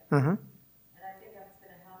the gift. Uh-huh. And I think that's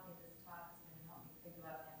going to help me, this talk is going to help me think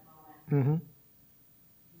about that moment. Mm-hmm.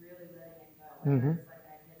 Really letting it go. Mm-hmm. It's like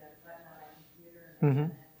I hit a button on my computer and Mm-hmm.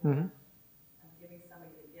 then Mm-hmm. I'm giving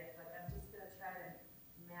somebody the gift. Like I'm just going to try to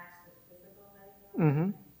match the physical letting go. Mm-hmm.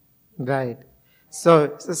 Right.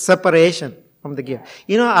 So separation from the gift.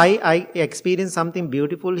 I experienced something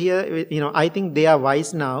beautiful here. I think they are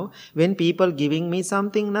wise now. When people giving me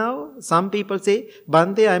something now, some people say,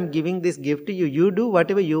 Bhante, I'm giving this gift to you. You do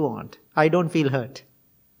whatever you want. I don't feel hurt.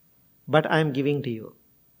 But I'm giving to you.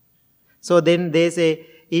 So then they say,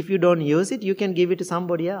 if you don't use it, you can give it to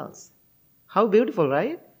somebody else. How beautiful,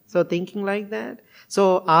 right? So thinking like that.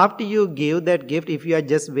 So after you give that gift, if you are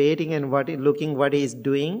just waiting and looking what he is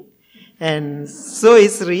doing, and so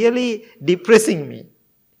it's really depressing me.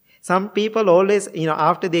 Some people always,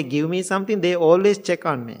 after they give me something, they always check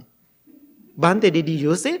on me. Bhante, did you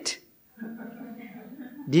use it?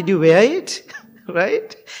 Did you wear it?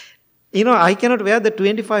 Right? I cannot wear the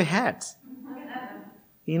 25 hats.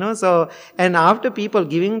 And after people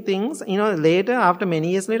giving things, later, after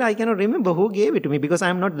many years later, I cannot remember who gave it to me because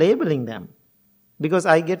I'm not labeling them. Because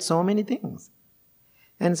I get so many things.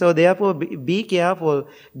 And so therefore, be careful.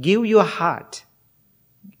 Give your heart.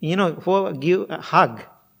 Give a hug.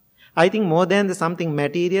 I think more than something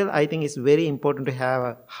material, I think it's very important to have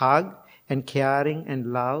a hug and caring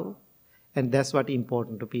and love. And that's what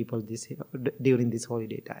important to people during this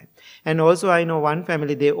holiday time. And also I know one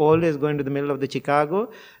family, they always go into the middle of the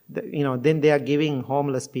Chicago, then they are giving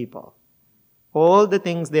homeless people. All the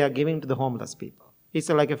things they are giving to the homeless people. It's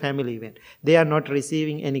like a family event. They are not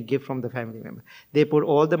receiving any gift from the family member. They put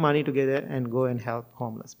all the money together and go and help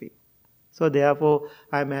homeless people. So therefore,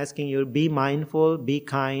 I'm asking you, be mindful, be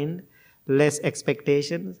kind, less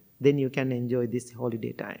expectations, then you can enjoy this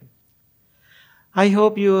holiday time. I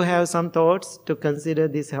hope you have some thoughts to consider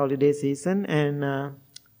this holiday season. And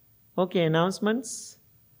okay, announcements.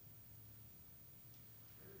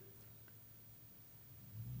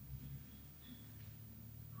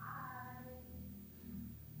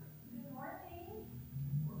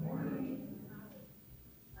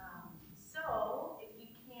 So, if you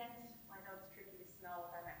can't, I know it's tricky to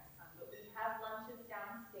smell with our masks on, but we have lunches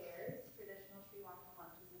downstairs, traditional Sri Lankan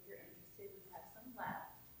lunches. If you're interested, we have some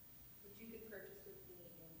left, which you could purchase with me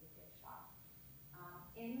in the gift shop.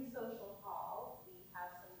 In the social hall, we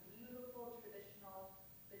have some beautiful traditional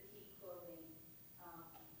batik clothing.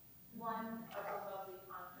 One of the lovely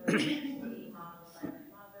ponchos being modeled by my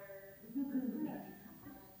mother.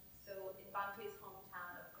 So in Bante's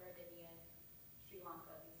hometown of Peradeniya, Sri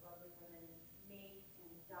Lanka, these lovely women make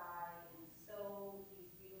and dye and sew these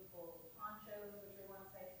beautiful ponchos, which are one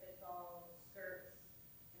size fits all, skirts,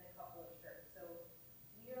 and a couple of shirts. So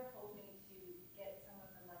we are hoping to get some of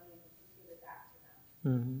the money and to give it back to them.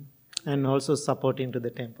 Mm-hmm. And also supporting to the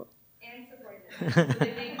temple. And supporting them. So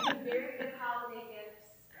they make some very good holiday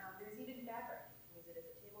gifts. There's even fabric. You can use it as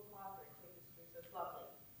a tablecloth or a tapestry, so it's lovely.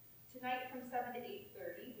 Tonight from 7 to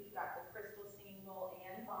 8:30, we've got the Crystal Singing Bowl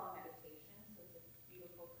and Bomb Meditation, so it's a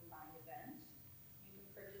beautiful combined event. You can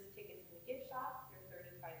purchase tickets in the gift shop, they're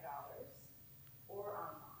 $35, or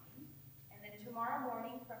online. And then tomorrow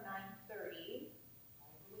morning from 9:30,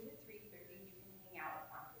 all the way to 3:30, you can hang out with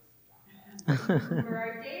Bhante Sujata. For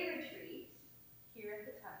our day retreat here at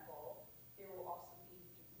the temple, there will also be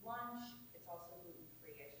lunch. It's also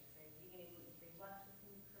gluten-free, I should say. Vegan and gluten-free lunch that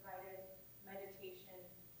can be provided, meditation,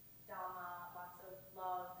 Dhamma, lots of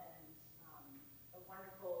love, and a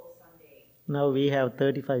wonderful Sunday. Now we have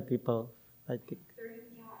 35 people, I think.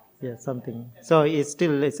 30, Yeah, something. So it's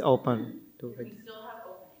open to we still have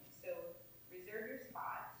openings, so reserve your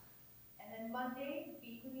spot. And then Monday,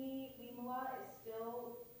 Bhikkhuni Vimala is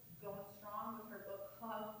still going strong with her book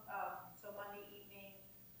club. So Monday evening,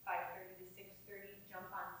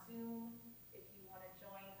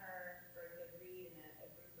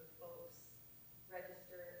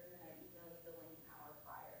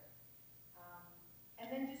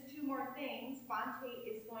 then just two more things. Bhante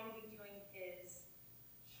is going to be doing his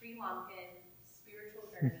Sri Lankan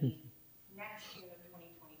spiritual journey next June of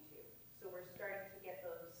 2022. So we're starting to get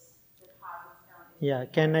those deposits down. Yeah,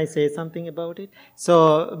 can I say something about it?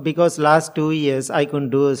 So, because last 2 years I couldn't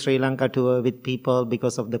do a Sri Lanka tour with people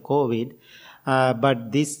because of the COVID.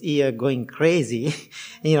 But this year going crazy,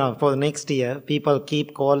 for the next year, people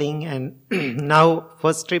keep calling and now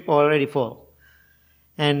first trip already full.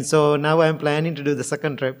 And so now I'm planning to do the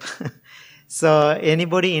second trip. So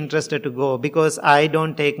anybody interested to go, because I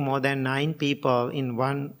don't take more than 9 people in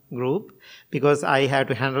one group because I have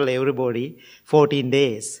to handle everybody 14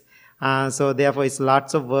 days. So therefore it's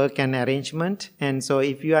lots of work and arrangement. And so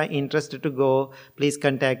if you are interested to go, please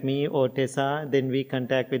contact me or Tessa. Then we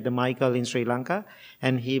contact with the Michael in Sri Lanka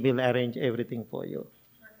and he will arrange everything for you.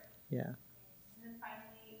 Perfect. Yeah. And then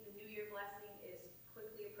finally, the New Year blessing is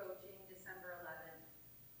quickly approaching December 11th.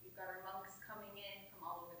 We've got our monks coming in from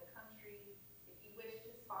all over the country. If you wish to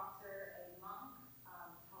sponsor a monk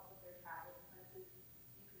to help with their travel expenses,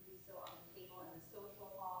 you can do so on the table in the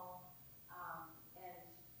social hall. And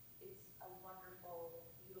it's a wonderful,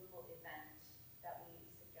 beautiful event that we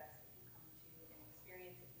suggest that you come to and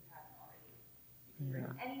experience if you haven't already. You can bring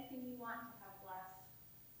anything you want to have blessed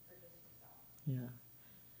or just yourself. Yeah.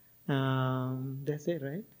 That's it,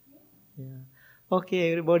 right? Yeah.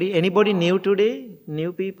 Okay, everybody. Anybody new today?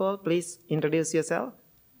 New people, please introduce yourself.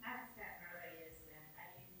 I'm Steph Rodriguez, and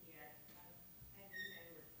I've been here. I've been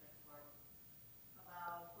here with for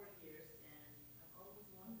about 40 years, and I've always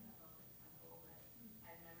wanted to help the temple, but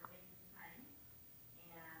I've never been to time.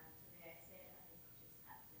 And today I said I just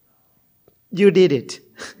have to go. You did it.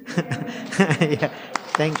 Yeah.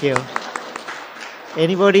 Thank you.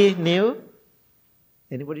 Anybody new?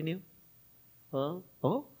 Anybody new? Oh,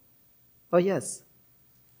 yes.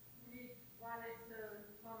 We wanted to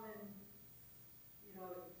come and,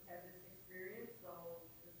 have this experience, so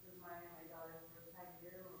this is my daughter's first time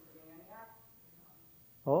here, we're putting Antioch.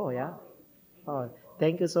 Oh, yeah. Oh,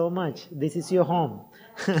 thank you so much. This is your home.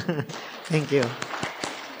 Thank you.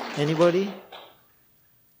 Anybody?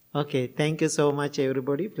 Okay, thank you so much,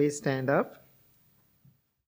 everybody. Please stand up.